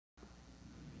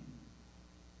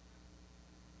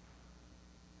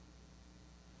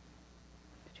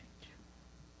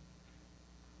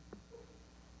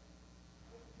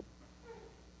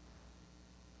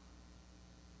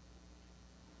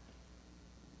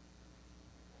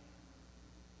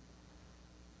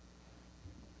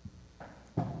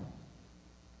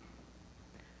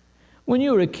When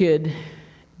you were a kid,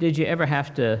 did you ever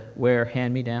have to wear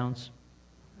hand-me-downs?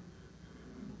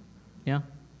 Yeah?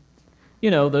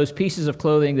 You know, those pieces of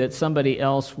clothing that somebody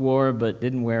else wore but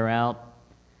didn't wear out,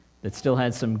 that still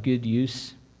had some good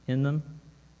use in them?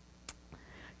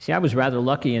 See, I was rather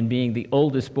lucky in being the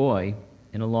oldest boy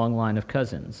in a long line of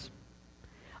cousins.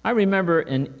 I remember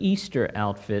an Easter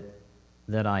outfit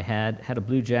that I had a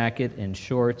blue jacket and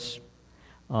shorts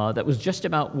that was just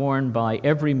about worn by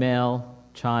every male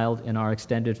child in our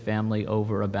extended family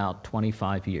over about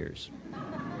 25 years.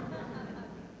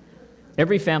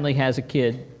 Every family has a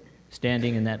kid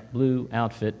standing in that blue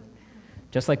outfit,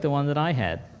 just like the one that I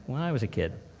had when I was a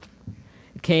kid.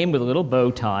 It came with a little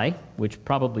bow tie, which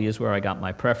probably is where I got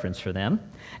my preference for them,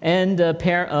 and a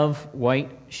pair of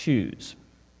white shoes.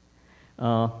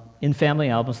 In family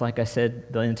albums, like I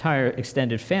said, the entire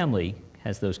extended family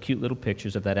has those cute little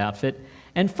pictures of that outfit.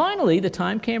 And finally, the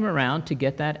time came around to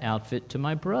get that outfit to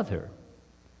my brother.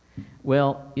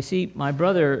 Well, you see, my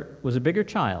brother was a bigger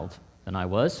child than I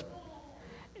was,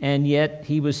 and yet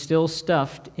he was still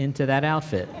stuffed into that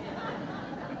outfit.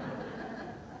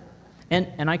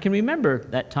 And I can remember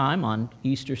that time on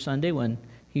Easter Sunday when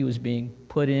he was being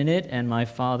put in it, and my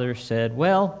father said,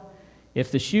 well,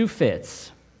 if the shoe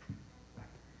fits.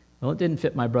 Well, it didn't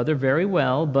fit my brother very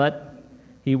well, but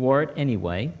he wore it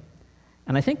anyway.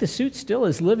 And I think the suit still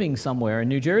is living somewhere in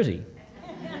New Jersey.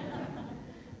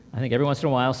 I think every once in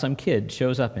a while some kid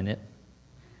shows up in it.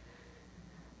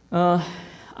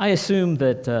 I assume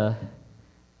that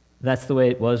that's the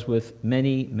way it was with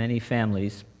many, many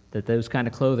families, that those kind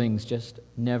of clothings just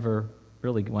never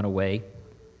really went away.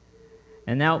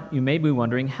 And now you may be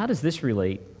wondering, how does this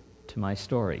relate to my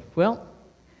story? Well,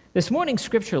 this morning's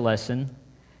scripture lesson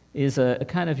is a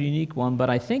kind of unique one, but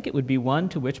I think it would be one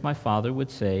to which my father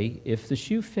would say, if the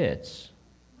shoe fits,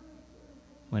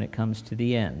 when it comes to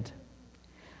the end.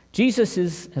 Jesus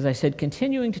is, as I said,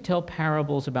 continuing to tell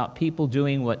parables about people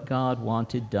doing what God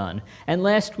wanted done. And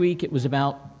last week it was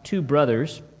about two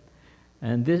brothers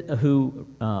who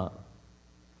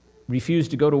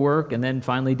refused to go to work and then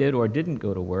finally did or didn't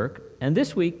go to work. And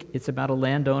this week it's about a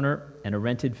landowner and a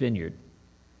rented vineyard.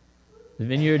 The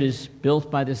vineyard is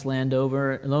built by this lone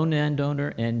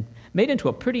landowner and made into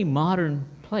a pretty modern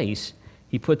place.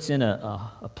 He puts in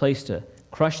a place to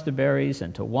crush the berries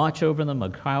and to watch over them, a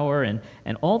cower, and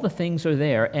all the things are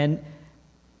there. And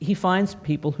he finds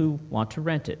people who want to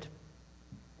rent it.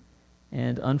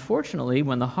 And unfortunately,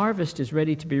 when the harvest is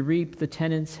ready to be reaped, the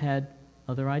tenants had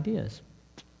other ideas.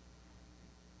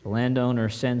 The landowner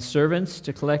sends servants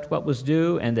to collect what was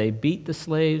due, and they beat the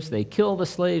slaves, they kill the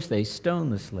slaves, they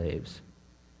stone the slaves.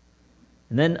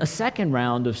 And then a second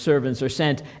round of servants are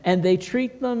sent, and they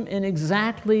treat them in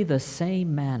exactly the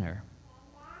same manner.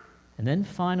 And then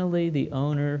finally, the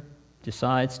owner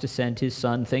decides to send his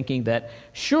son, thinking that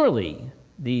surely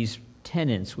these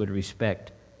tenants would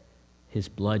respect his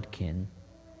bloodkin.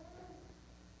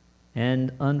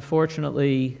 And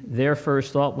unfortunately, their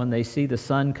first thought when they see the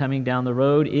son coming down the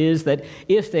road is that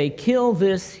if they kill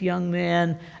this young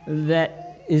man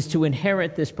that is to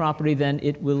inherit this property, then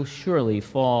it will surely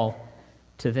fall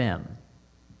to them.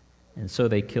 And so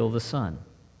they kill the son.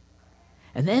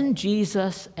 And then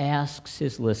Jesus asks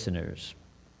his listeners,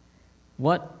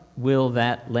 what will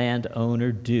that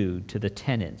landowner do to the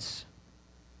tenants?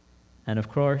 And of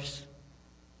course,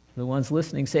 the ones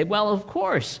listening say, well, of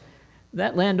course,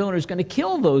 that landowner is going to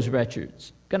kill those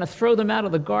wretches, going to throw them out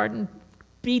of the garden,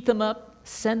 beat them up,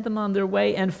 send them on their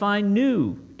way, and find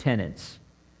new tenants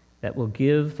that will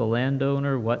give the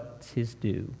landowner what's his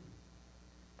due.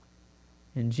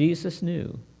 And Jesus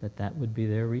knew that that would be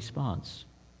their response,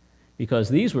 because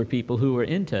these were people who were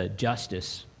into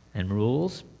justice and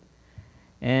rules.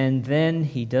 And then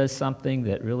he does something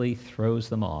that really throws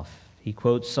them off. He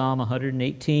quotes Psalm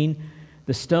 118,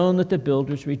 "The stone that the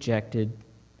builders rejected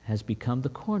has become the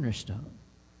cornerstone."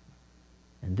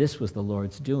 And this was the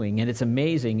Lord's doing, and it's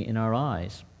amazing in our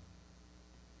eyes.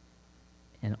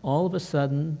 And all of a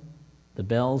sudden, the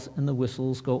bells and the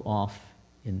whistles go off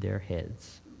in their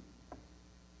heads.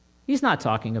 He's not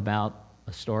talking about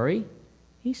a story.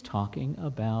 He's talking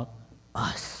about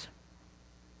us.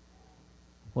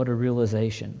 What a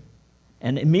realization.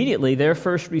 And immediately their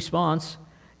first response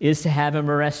is to have him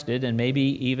arrested and maybe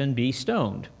even be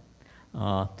stoned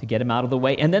to get him out of the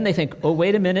way. And then they think, oh,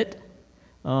 wait a minute.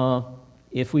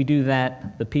 If we do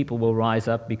that, the people will rise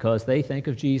up because they think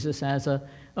of Jesus as a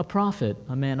prophet,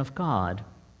 a man of God.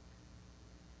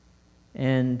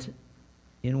 And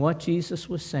in what Jesus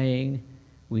was saying,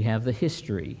 we have the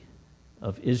history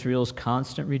of Israel's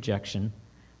constant rejection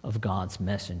of God's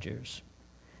messengers.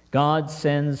 God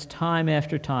sends time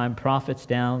after time prophets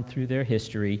down through their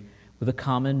history with a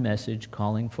common message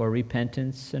calling for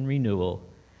repentance and renewal.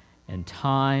 And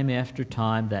time after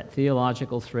time, that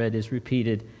theological thread is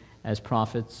repeated as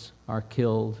prophets are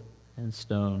killed and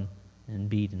stoned and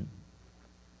beaten.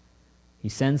 He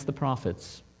sends the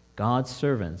prophets, God's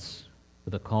servants,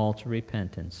 with a call to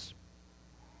repentance.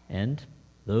 And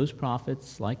those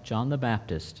prophets, like John the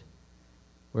Baptist,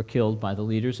 were killed by the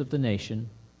leaders of the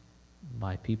nation,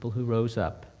 by people who rose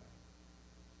up.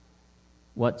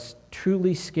 What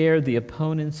truly scared the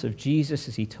opponents of Jesus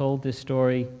as he told this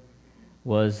story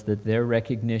was that their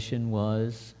recognition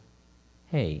was,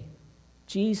 hey,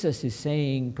 Jesus is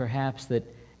saying perhaps that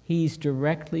he's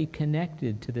directly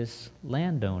connected to this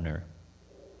landowner,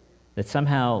 that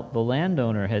somehow the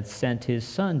landowner had sent his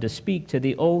son to speak to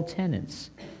the old tenants.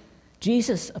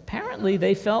 Jesus, apparently,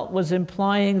 they felt, was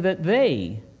implying that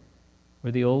they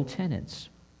were the old tenants,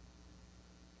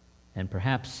 and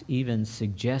perhaps even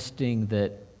suggesting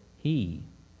that he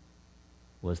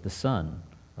was the son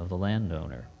of the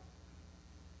landowner.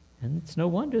 And it's no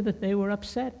wonder that they were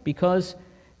upset, because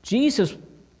Jesus,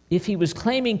 if he was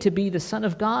claiming to be the Son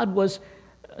of God, was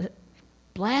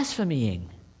blaspheming.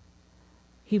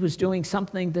 He was doing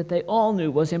something that they all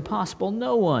knew was impossible.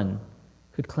 No one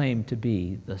could claim to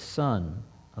be the Son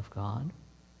of God.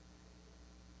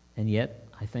 And yet,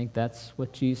 I think that's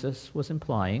what Jesus was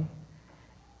implying,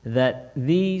 that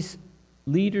these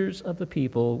leaders of the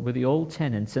people were the old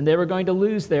tenants, and they were going to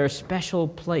lose their special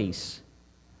place,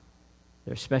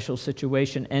 their special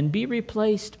situation, and be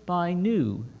replaced by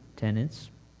new tenants.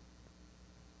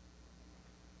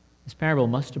 This parable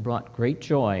must have brought great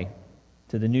joy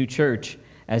to the new church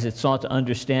as it sought to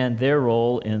understand their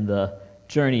role in the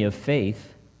journey of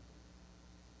faith.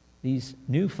 These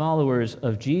new followers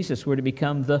of Jesus were to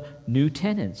become the new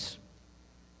tenants.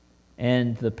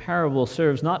 And the parable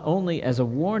serves not only as a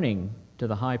warning to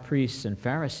the high priests and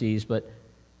Pharisees, but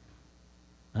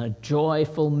a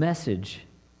joyful message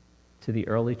to the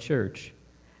early church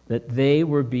that they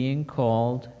were being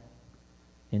called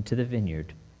into the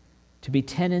vineyard to be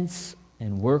tenants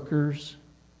and workers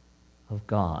of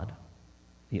God,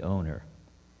 the owner.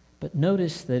 But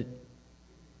notice that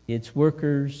it's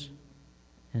workers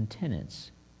and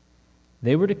tenants.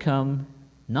 They were to come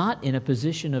not in a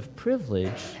position of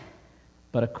privilege,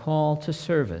 but a call to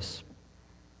service.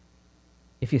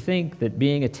 If you think that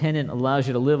being a tenant allows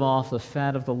you to live off the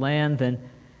fat of the land, then,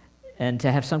 and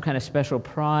to have some kind of special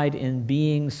pride in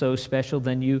being so special,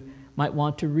 then you might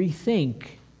want to rethink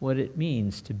what it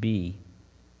means to be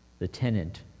the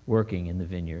tenant working in the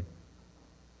vineyard.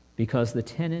 Because the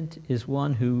tenant is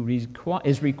one who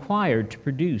is required to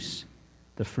produce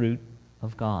the fruit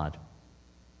of God,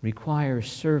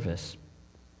 requires service,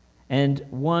 and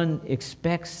one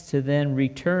expects to then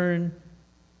return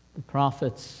the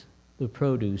profits, the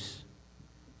produce,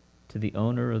 to the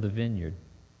owner of the vineyard.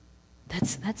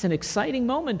 That's an exciting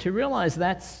moment to realize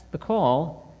that's the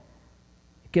call.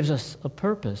 It gives us a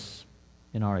purpose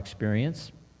in our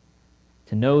experience,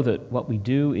 to know that what we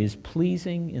do is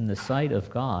pleasing in the sight of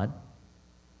God.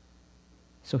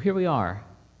 So here we are,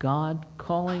 God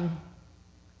calling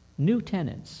new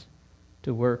tenants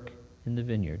to work in the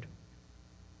vineyard.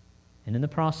 And in the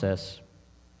process,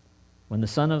 when the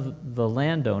son of the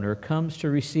landowner comes to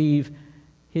receive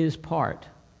his part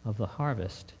of the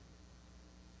harvest,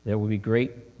 there will be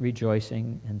great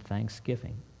rejoicing and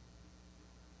thanksgiving.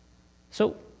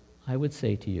 So I would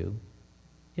say to you,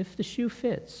 if the shoe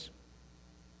fits,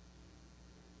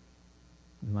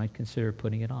 you might consider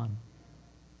putting it on.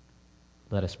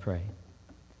 Let us pray.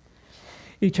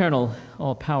 Eternal,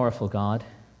 all-powerful God,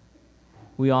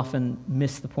 we often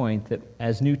miss the point that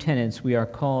as new tenants we are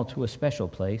called to a special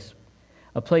place,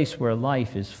 a place where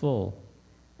life is full,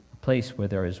 a place where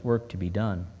there is work to be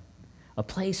done, a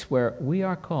place where we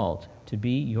are called to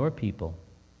be your people.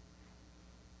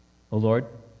 O Lord,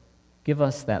 give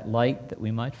us that light that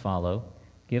we might follow.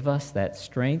 Give us that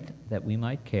strength that we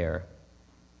might care.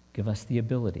 Give us the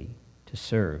ability to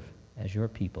serve as your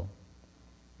people.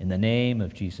 In the name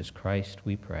of Jesus Christ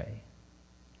we pray.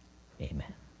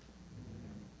 Amen.